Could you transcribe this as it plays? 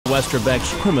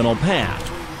Westerbeck's criminal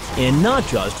past, and not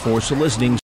just for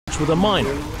soliciting sex with a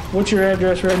minor. What's your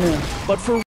address right now? But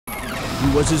for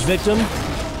who was his victim?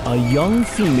 A young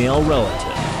female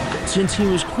relative. Since he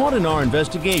was caught in our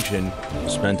investigation, he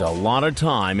spent a lot of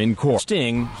time in court.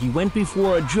 Sting, he went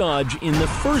before a judge in the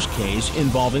first case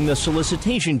involving the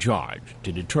solicitation charge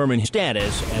to determine his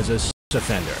status as a sex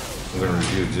offender. We're going to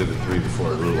review Exhibit 3 before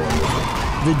I rule on this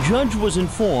one. The judge was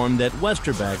informed that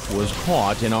Westerbeck was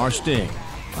caught in our sting.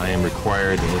 I am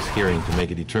required in this hearing to make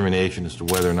a determination as to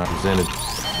whether or not presented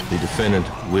the defendant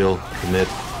will commit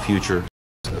future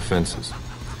offenses.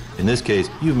 In this case,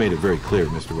 you've made it very clear,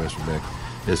 Mr. Westerbeck,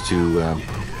 as to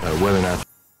whether or not